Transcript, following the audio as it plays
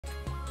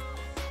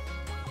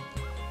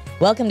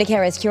Welcome to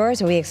Kara's Cures,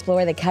 where we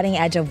explore the cutting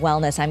edge of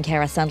wellness. I'm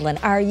Kara Sundlun.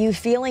 Are you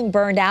feeling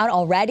burned out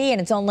already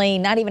and it's only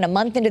not even a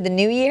month into the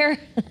new year?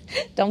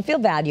 Don't feel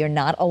bad, you're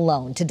not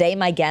alone. Today,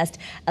 my guest,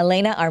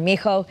 Elena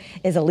Armijo,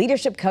 is a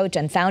leadership coach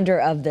and founder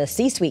of the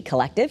C-Suite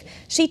Collective.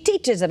 She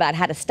teaches about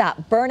how to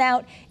stop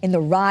burnout in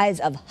the rise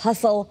of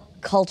hustle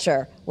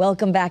culture.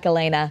 Welcome back,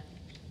 Elena.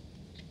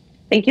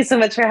 Thank you so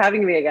much for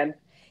having me again.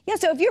 Yeah,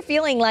 so if you're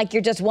feeling like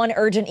you're just one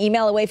urgent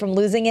email away from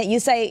losing it, you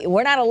say,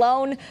 we're not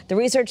alone. The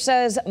research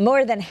says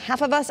more than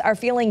half of us are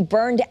feeling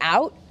burned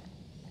out.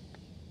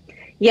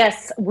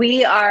 Yes,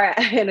 we are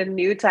in a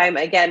new time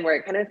again where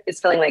it kind of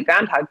is feeling like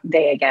Groundhog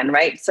Day again,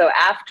 right? So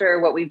after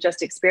what we've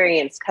just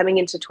experienced coming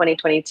into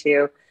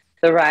 2022,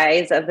 the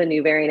rise of the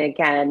new variant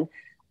again,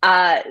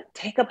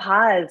 take a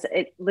pause.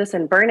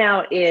 Listen,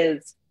 burnout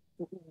is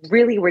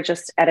really, we're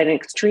just at an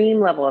extreme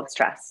level of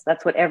stress.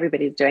 That's what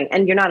everybody's doing.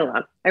 And you're not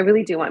alone. I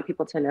really do want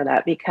people to know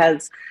that,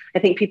 because I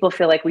think people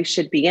feel like we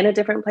should be in a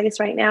different place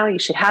right now. You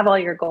should have all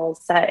your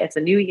goals set. It's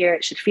a new year.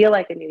 It should feel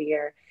like a new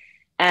year.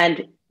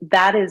 And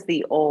that is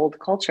the old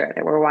culture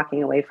that we're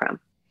walking away from.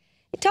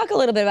 Talk a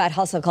little bit about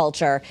hustle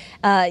culture.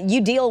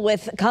 You deal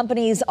with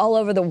companies all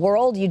over the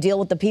world. You deal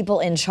with the people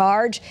in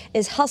charge.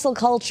 Is hustle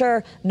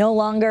culture no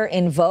longer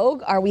in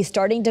vogue? Are we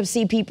starting to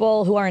see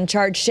people who are in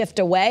charge shift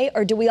away,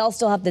 or do we all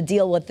still have to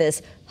deal with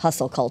this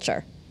hustle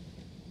culture?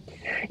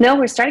 No,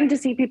 we're starting to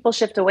see people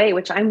shift away,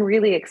 which I'm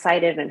really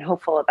excited and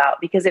hopeful about,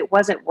 because it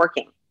wasn't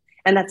working.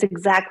 And that's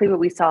exactly what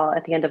we saw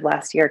at the end of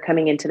last year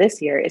coming into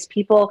this year, is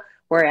people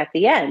were at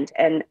the end.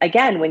 And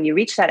again, when you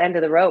reach that end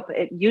of the rope,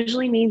 it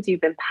usually means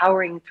you've been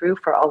powering through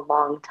for a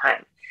long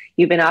time.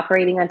 You've been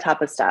operating on top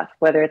of stuff,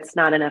 whether it's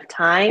not enough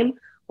time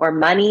or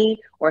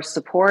money or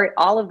support.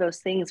 All of those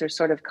things are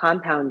sort of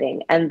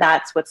compounding. And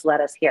that's what's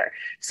led us here.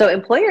 So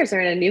employers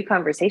are in a new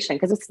conversation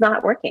because it's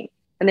not working.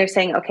 And they're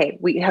saying, okay,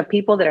 we have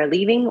people that are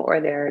leaving,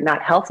 or they're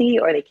not healthy,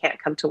 or they can't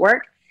come to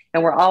work.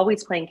 And we're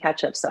always playing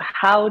catch up. So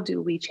how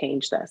do we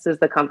change this is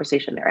the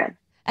conversation they're in.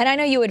 And I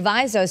know you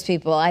advise those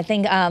people. I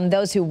think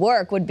those who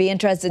work would be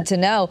interested to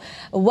know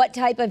what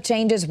type of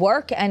changes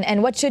work,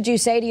 and what should you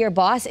say to your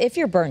boss if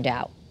you're burned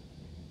out?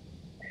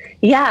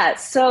 Yeah,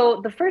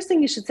 so the first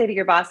thing you should say to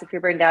your boss if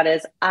you're burned out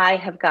is, I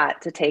have got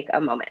to take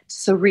a moment.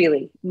 So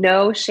really,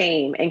 no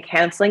shame in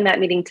canceling that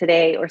meeting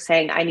today or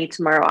saying, I need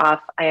tomorrow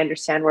off. I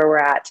understand where we're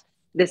at.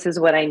 This is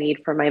what I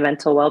need for my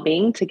mental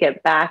well-being to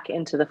get back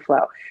into the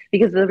flow.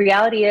 Because the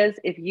reality is,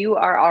 if you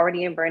are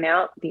already in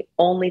burnout, the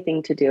only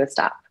thing to do is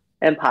stop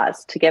and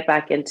pause to get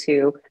back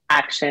into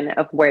action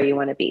of where you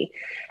want to be.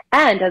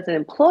 And as an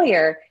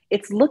employer,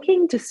 it's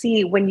looking to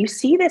see, when you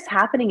see this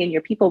happening in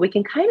your people, we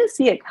can kind of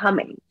see it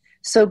coming.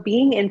 So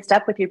being in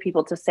step with your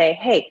people to say,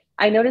 hey,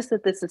 I noticed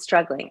that this is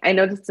struggling. I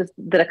noticed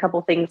that a couple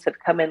things have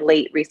come in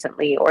late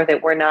recently, or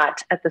that we're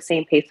not at the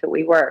same pace that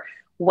we were.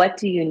 What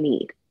do you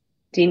need?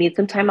 Do you need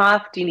some time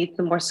off? Do you need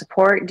some more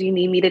support? Do you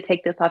need me to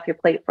take this off your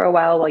plate for a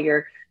while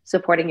you're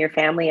supporting your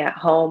family at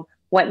home?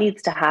 What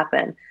needs to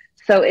happen?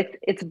 So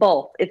it's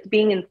both. It's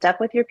being in step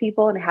with your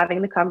people and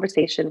having the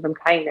conversation from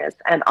kindness,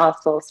 and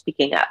also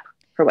speaking up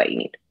for what you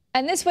need.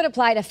 And this would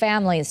apply to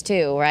families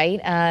too,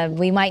 right?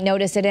 We might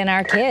notice it in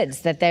our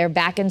kids, that they're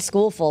back in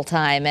school full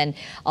time and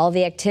all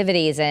the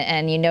activities,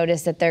 and you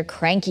notice that they're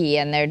cranky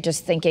and they're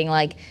just thinking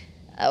like,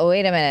 oh,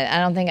 wait a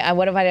minute,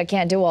 what if I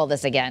can't do all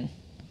this again?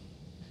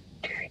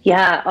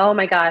 Yeah. Oh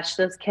my gosh,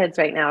 those kids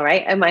right now,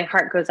 right? And my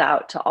heart goes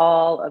out to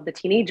all of the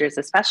teenagers,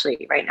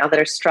 especially right now, that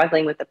are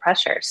struggling with the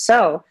pressure.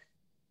 So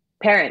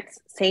parents,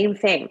 same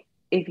thing.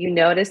 If you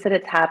notice that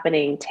it's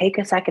happening, take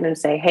a second and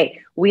say, hey,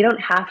 we don't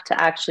have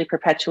to actually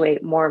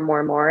perpetuate more and more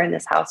and more in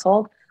this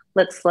household.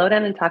 Let's slow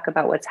down and talk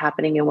about what's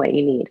happening and what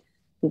you need.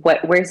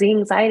 Where's the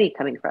anxiety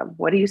coming from?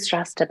 What are you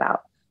stressed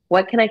about?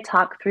 What can I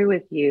talk through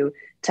with you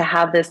to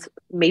have this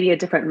maybe a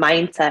different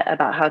mindset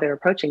about how they're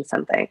approaching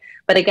something?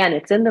 But again,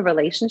 it's in the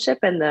relationship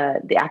and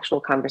the actual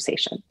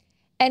conversation.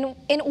 And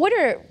in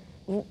order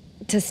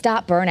to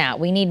stop burnout,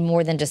 we need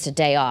more than just a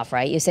day off,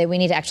 right? You say we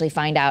need to actually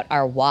find out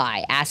our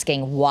why,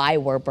 asking why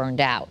we're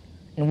burned out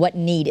and what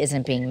need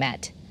isn't being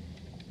met.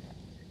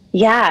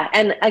 Yeah.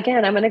 And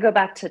again, I'm going to go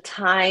back to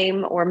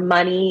time or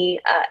money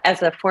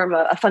as a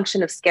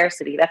function of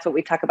scarcity. That's what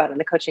we talk about in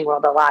the coaching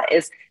world a lot,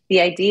 is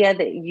the idea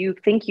that you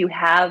think you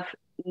have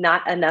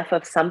not enough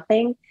of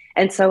something.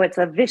 And so it's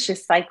a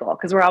vicious cycle,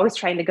 because we're always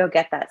trying to go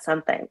get that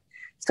something.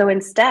 So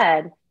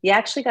instead, you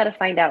actually got to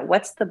find out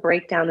what's the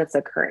breakdown that's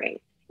occurring.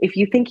 If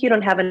you think you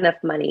don't have enough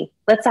money,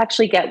 let's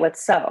actually get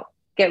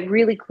get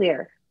really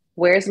clear.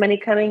 Where's money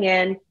coming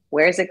in?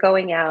 Where's it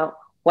going out?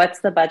 What's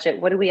the budget?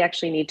 What do we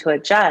actually need to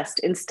adjust,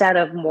 instead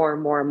of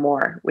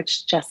more,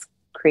 which just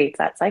creates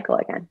that cycle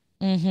again.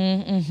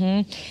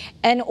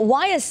 And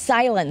why is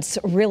silence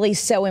really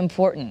so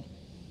important?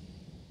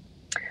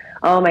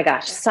 Oh my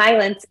gosh,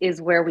 silence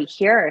is where we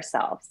hear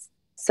ourselves.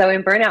 So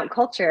in burnout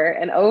culture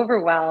and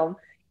overwhelm,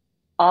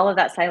 all of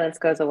that silence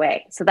goes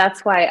away. So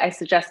that's why I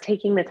suggest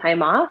taking the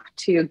time off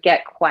to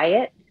get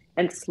quiet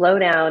and slow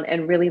down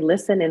and really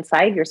listen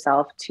inside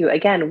yourself to,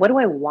 again, what do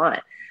I want?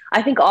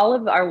 I think all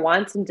of our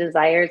wants and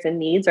desires and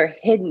needs are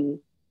hidden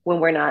when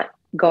we're not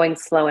going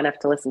slow enough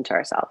to listen to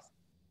ourselves.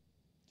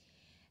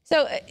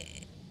 So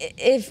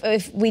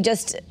if we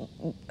just,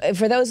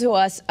 for those who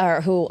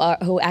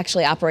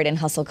actually operate in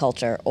hustle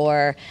culture,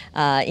 or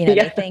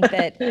they think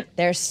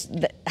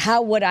that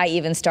how would I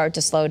even start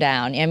to slow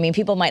down? I mean,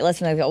 people might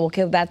listen and go,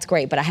 okay, that's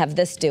great, but I have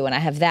this due and I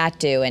have that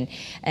due,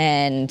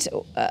 and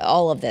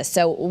all of this.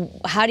 So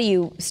how do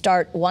you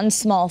start one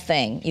small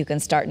thing you can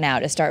start now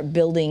to start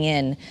building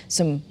in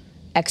some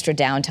extra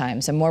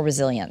downtime, some more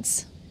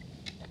resilience?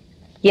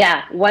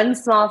 Yeah, one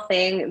small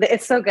thing.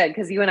 It's so good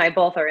because you and I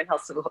both are in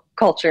hustle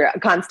culture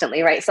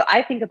constantly, right? So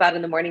I think about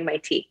in the morning my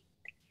tea.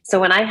 So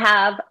when I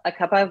have a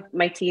cup of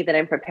my tea that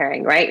I'm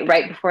preparing,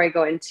 right before I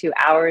go into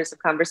hours of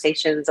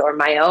conversations or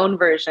my own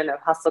version of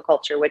hustle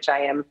culture, which I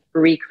am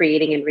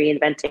recreating and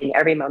reinventing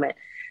every moment,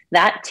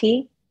 that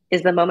tea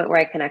is the moment where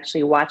I can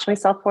actually watch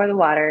myself pour the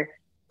water,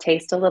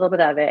 taste a little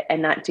bit of it,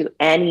 and not do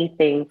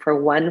anything for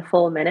one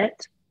full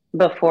minute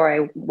before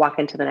I walk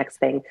into the next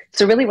thing.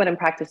 So really what I'm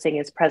practicing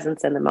is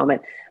presence in the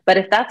moment. But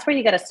if that's where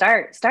you got to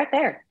start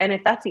there. And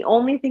if that's the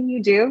only thing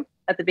you do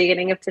at the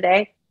beginning of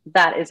today,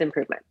 that is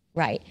improvement.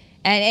 Right.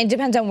 And it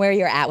depends on where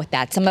you're at with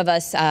that. Some of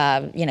us,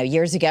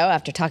 years ago,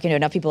 after talking to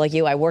enough people like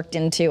you, I worked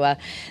into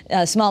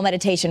a small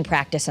meditation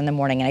practice in the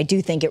morning. And I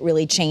do think it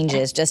really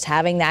changes just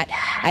having that.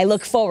 I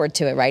look forward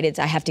to it, right?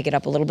 I have to get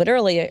up a little bit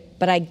earlier,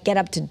 but I get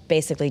up to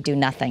basically do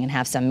nothing and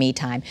have some me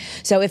time.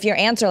 So if your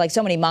answer, like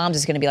so many moms,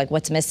 is going to be like,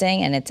 what's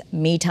missing? And it's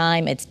me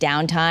time, it's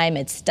downtime,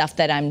 it's stuff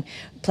that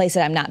place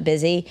that I'm not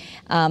busy.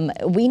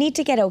 We need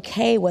to get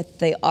okay with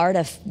the art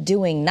of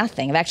doing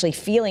nothing, of actually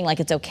feeling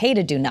like it's okay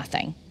to do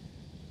nothing.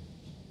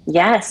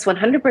 Yes,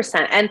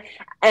 100%.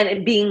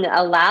 And being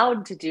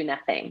allowed to do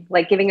nothing,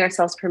 like giving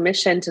ourselves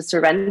permission to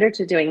surrender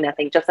to doing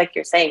nothing, just like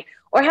you're saying,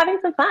 or having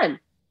some fun.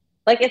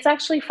 Like it's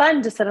actually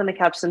fun to sit on the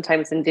couch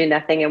sometimes and do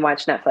nothing and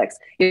watch Netflix.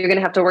 You're going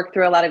to have to work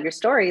through a lot of your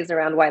stories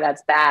around why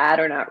that's bad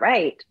or not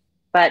right.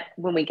 But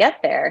when we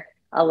get there,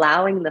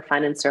 allowing the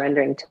fun and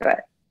surrendering to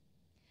it.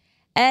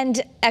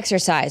 And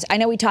exercise. I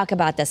know we talk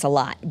about this a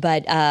lot,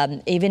 but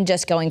even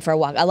just going for a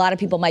walk, a lot of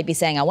people might be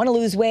saying, I want to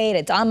lose weight,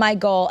 it's on my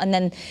goal, and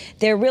then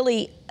they're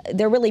really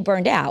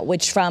burned out,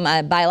 which from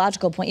a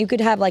biological point, you could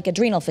have like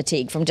adrenal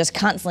fatigue from just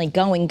constantly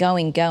going.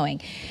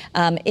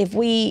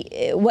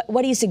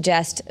 What do you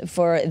suggest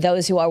for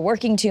those who are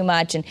working too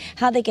much and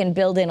how they can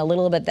build in a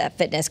little bit of that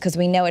fitness? Because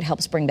we know it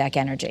helps bring back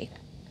energy.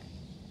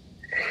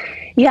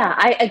 Yeah,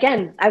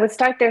 I would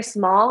start there,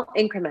 small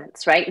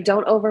increments, right?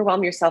 Don't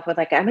overwhelm yourself with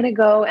like, I'm going to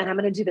go and I'm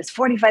going to do this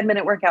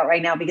 45-minute workout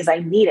right now because I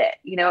need it,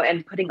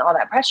 and putting all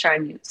that pressure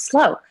on you.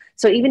 Slow.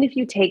 So even if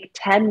you take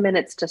 10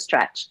 minutes to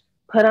stretch,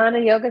 put on a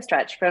yoga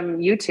stretch from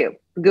YouTube,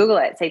 Google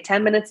it, say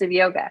 10 minutes of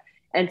yoga,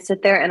 and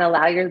sit there and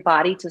allow your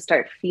body to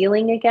start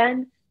feeling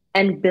again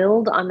and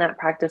build on that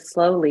practice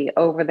slowly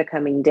over the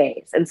coming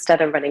days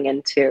instead of running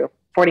into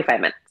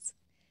 45 minutes.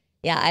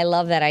 Yeah, I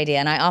love that idea.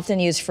 And I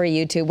often use free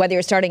YouTube, whether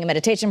you're starting a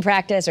meditation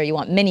practice or you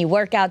want mini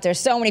workouts. There's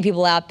so many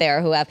people out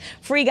there who have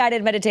free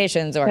guided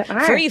meditations or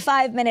free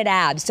 5-minute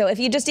abs. So if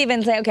you just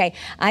even say, okay,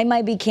 I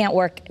can't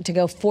work to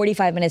go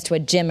 45 minutes to a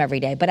gym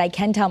every day, but I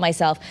can tell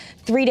myself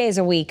 3 days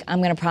a week,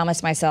 I'm going to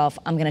promise myself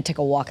I'm going to take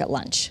a walk at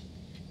lunch.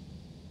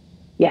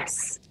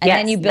 Yes. And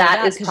then you build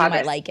up because you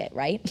might like it,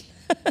 right?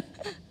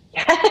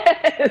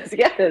 Yes.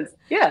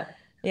 Yeah.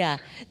 Yeah.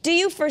 Do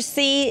you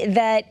foresee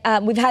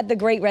that we've had the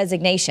Great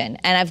Resignation?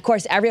 And of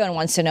course, everyone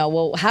wants to know,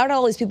 well, how did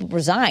all these people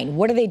resign?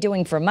 What are they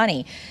doing for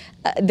money?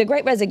 The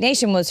Great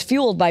Resignation was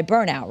fueled by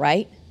burnout,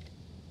 right?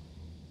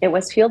 It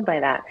was fueled by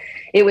that.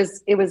 It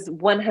was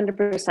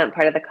 100%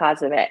 part of the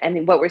cause of it.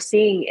 And what we're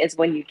seeing is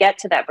when you get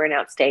to that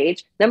burnout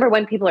stage, number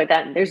one, people are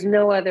done. There's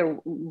no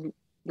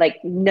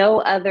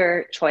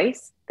other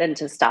choice than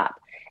to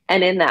stop.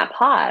 And in that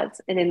pause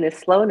and in this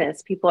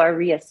slowness, people are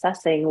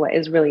reassessing what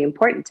is really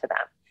important to them.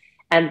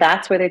 And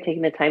that's where they're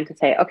taking the time to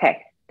say,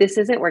 okay, this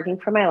isn't working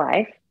for my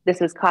life.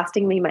 This is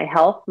costing me my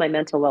health, my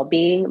mental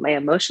well-being, my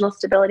emotional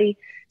stability.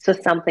 So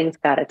something's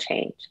got to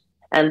change.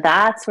 And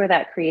that's where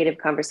that creative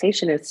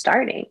conversation is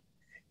starting.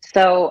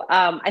 So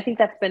I think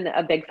that's been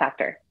a big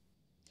factor.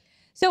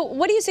 So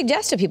what do you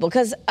suggest to people?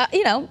 Because,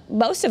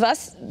 most of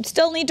us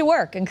still need to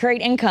work and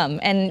create income.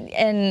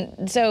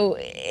 And so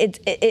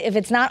if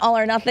it's not all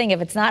or nothing,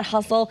 if it's not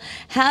hustle,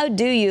 how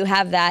do you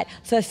have that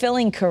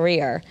fulfilling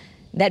career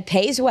that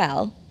pays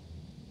well?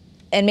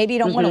 And maybe you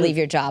don't want to leave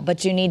your job,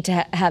 but you need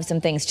to have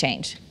some things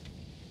change.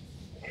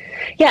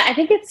 Yeah, I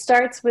think it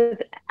starts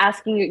with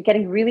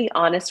getting really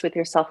honest with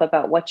yourself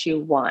about what you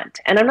want.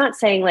 And I'm not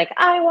saying like,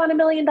 I want $1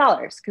 million,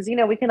 because,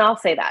 we can all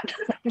say that,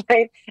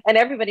 right? And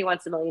everybody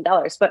wants $1 million.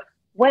 But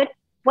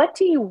what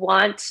do you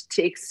want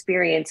to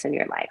experience in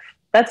your life?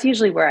 That's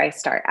usually where I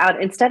start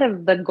out. Instead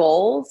of the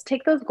goals,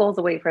 take those goals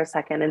away for a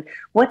second. And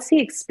what's the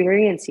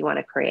experience you want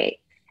to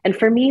create? And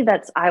for me,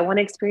 I want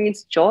to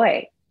experience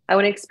joy. I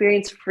want to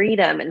experience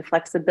freedom and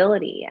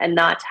flexibility and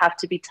not have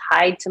to be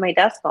tied to my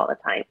desk all the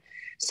time.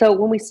 So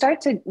when we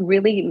start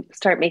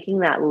making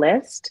that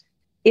list,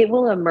 it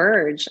will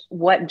emerge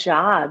what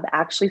job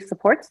actually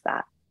supports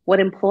that, what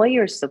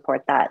employers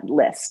support that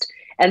list.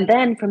 And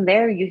then from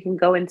there, you can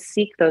go and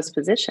seek those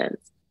positions.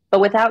 But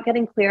without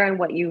getting clear on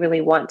what you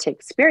really want to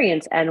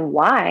experience and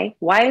why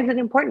is it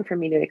important for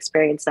me to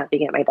experience not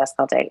being at my desk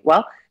all day?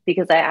 Well,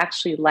 because I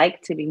actually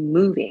like to be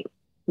moving.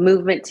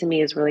 Movement to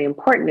me is really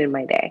important in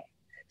my day.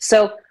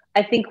 So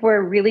I think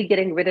we're really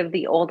getting rid of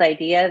the old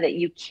idea that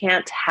you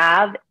can't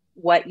have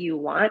what you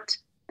want,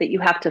 that you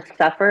have to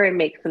suffer and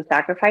make some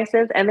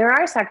sacrifices. And there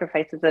are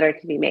sacrifices that are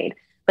to be made,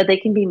 but they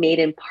can be made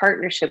in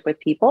partnership with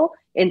people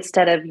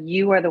instead of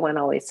you are the one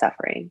always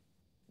suffering.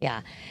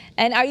 Yeah.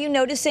 And are you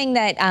noticing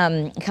that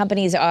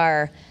companies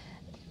are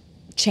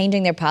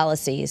changing their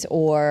policies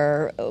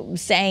or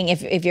saying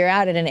if you're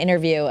out at an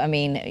interview, I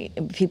mean,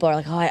 people are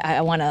like, oh,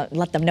 I want to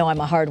let them know I'm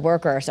a hard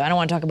worker, so I don't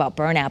want to talk about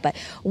burnout. But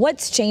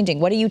what's changing?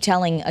 What are you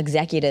telling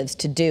executives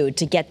to do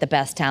to get the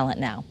best talent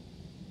now?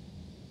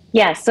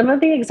 Yeah, some of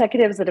the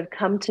executives that have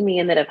come to me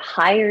and that have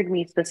hired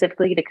me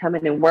specifically to come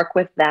in and work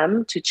with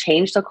them to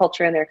change the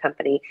culture in their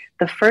company,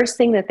 the first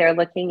thing that they're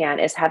looking at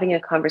is having a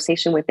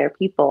conversation with their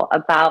people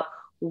about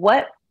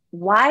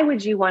why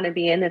would you want to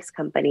be in this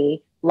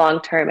company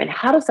long-term and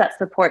how does that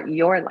support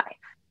your life?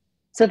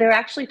 So they're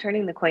actually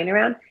turning the coin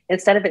around.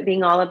 Instead of it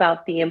being all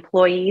about the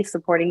employee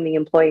supporting the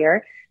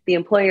employer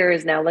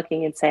is now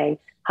looking and saying,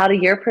 how do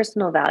your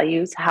personal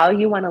values, how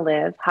you want to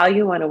live, how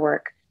you want to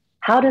work,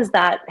 how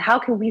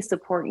can we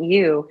support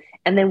you?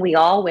 And then we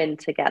all win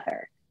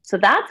together. So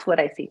that's what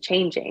I see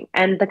changing.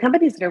 And the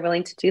companies that are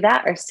willing to do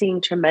that are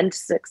seeing tremendous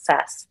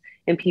success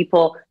in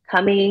people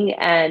coming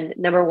and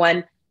number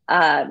one,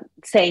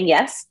 saying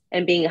yes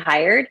and being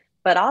hired,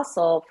 but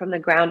also from the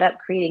ground up,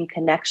 creating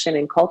connection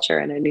and culture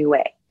in a new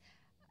way.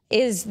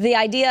 Is the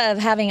idea of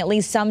having at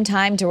least some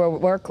time to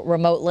work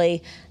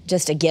remotely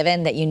just a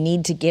given, that you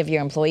need to give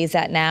your employees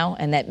that now,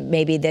 and that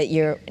maybe that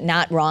you're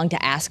not wrong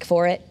to ask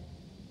for it?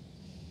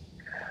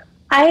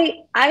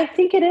 I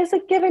think it is a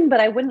given, but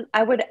I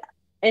would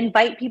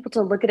invite people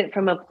to look at it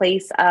from a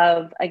place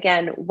of,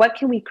 again, what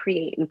can we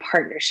create in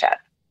partnership?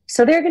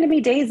 So there are going to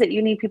be days that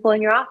you need people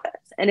in your office.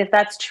 And if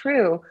that's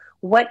true,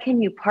 what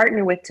can you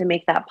partner with to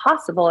make that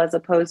possible, as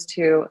opposed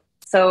to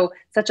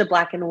such a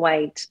black and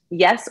white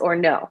yes or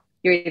no?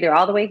 You're either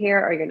all the way here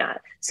or you're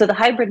not. So the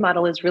hybrid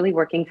model is really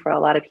working for a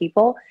lot of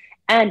people,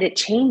 and it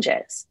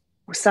changes.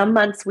 Some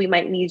months we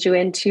might need you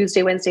in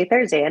Tuesday, Wednesday,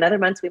 Thursday, and other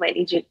months we might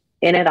need you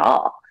in at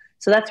all.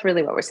 So that's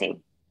really what we're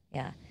seeing.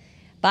 Yeah.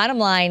 Bottom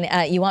line,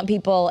 you want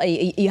people,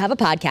 you have a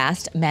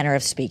podcast, Manner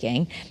of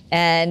Speaking,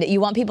 and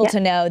you want people to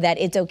know that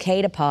it's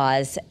okay to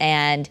pause,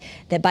 and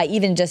that by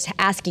even just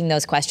asking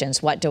those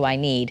questions, what do I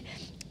need,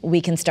 we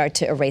can start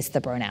to erase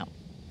the burnout.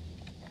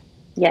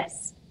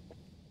 Yes.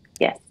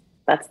 Yes.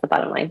 That's the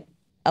bottom line.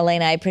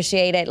 Elena, I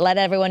appreciate it. Let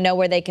everyone know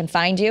where they can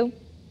find you.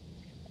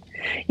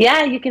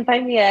 Yeah, you can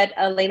find me at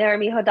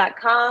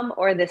elenaarmijo.com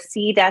or the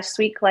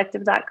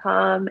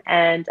c-suitecollective.com.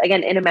 And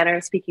again, In a Manner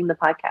of Speaking, the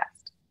podcast.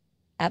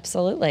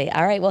 Absolutely.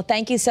 All right. Well,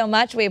 thank you so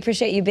much. We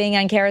appreciate you being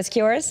on Kara's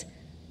Cures.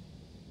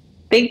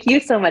 Thank you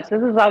so much.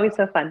 This is always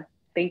so fun.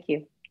 Thank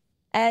you.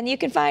 And you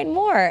can find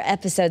more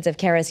episodes of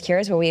Kara's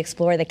Cures where we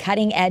explore the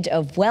cutting edge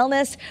of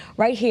wellness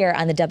right here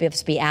on the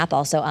WFSB app,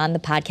 also on the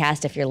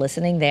podcast if you're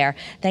listening there.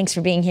 Thanks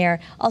for being here.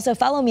 Also,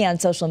 follow me on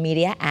social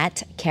media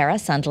at Kara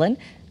Sundlun.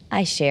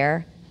 I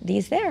share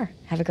these there.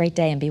 Have a great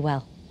day and be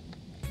well.